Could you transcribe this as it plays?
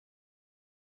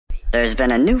there's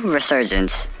been a new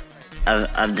resurgence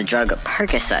of the drug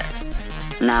Percocet.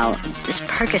 Now, this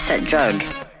Percocet drug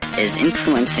is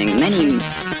influencing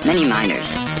many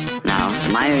minors. Now, the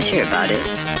minors hear about it,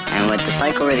 and what the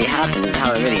cycle really happens is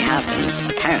how it really happens,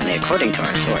 apparently according to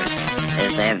our source,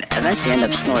 is they eventually end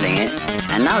up snorting it,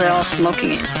 and now they're all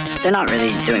smoking it. They're not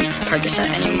really doing Percocet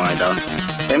anymore, though.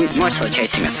 They're more so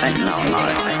chasing a fentanyl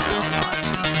log.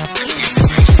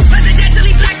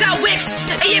 Residentially blacked out wicks,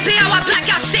 EMP how I black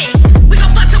out shit. We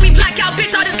gon' fuck till we black out,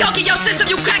 bitch. All this coke in your system,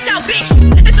 you cracked out, bitch.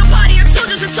 It's a party of two,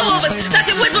 just the two of us. That's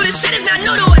it, whisper, this shit is not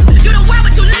new to us. You the world,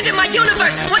 but you live in my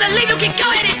universe. Wanna leave, you can go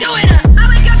ahead and do it. I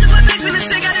wake up just with face in the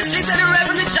sick out the streets and the red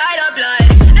from the dried up blood.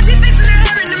 And she fixing her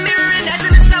hair in the mirror and that's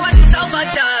in the cell, why she so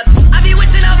fucked up. I be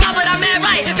wishing I'm wrong, but I'm mad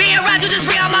right. Being around you just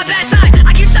bring out my bad side.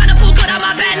 I keep trying to pull good out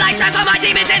my bad light. Try all my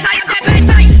demons inside, I'm that bad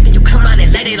tight. Then you come around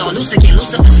and let it all loose again.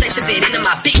 Loose up a shape, shift it into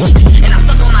my bitch. And I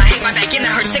fuck on my hate right back into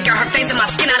her, sick of her face and my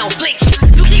skin, I don't flinch.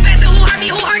 You keep asking who hurt me,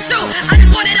 who hurt you. I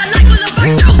just wanted a life full of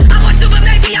virtue. I want you, but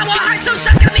maybe I want her too.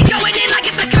 Shots got me going in like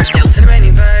it's a curfew. Too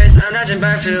many birds, I'm dodging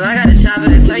bird flu. I got a chopper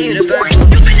to turn you to bird flu.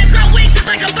 You finna grow wings just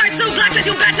like a bird too. Glock says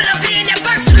you back to the being that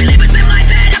bird. Relievers in my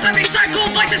bed, up every circle.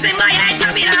 Voices in my head,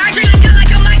 tell me to hurt. Treat gun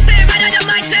like a mic stand, right under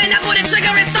mic stand. I pull the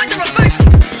trigger and start to reverse.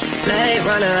 Blade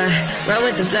runner, run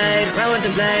with the blade, run with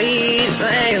the blade.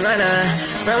 Blade runner,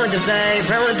 run with the blade,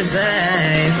 run with the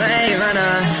blade. Blade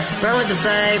runner, run with the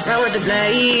blade, run with the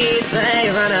blade.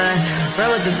 Blade runner, run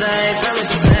with the blade, run with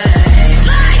the blade.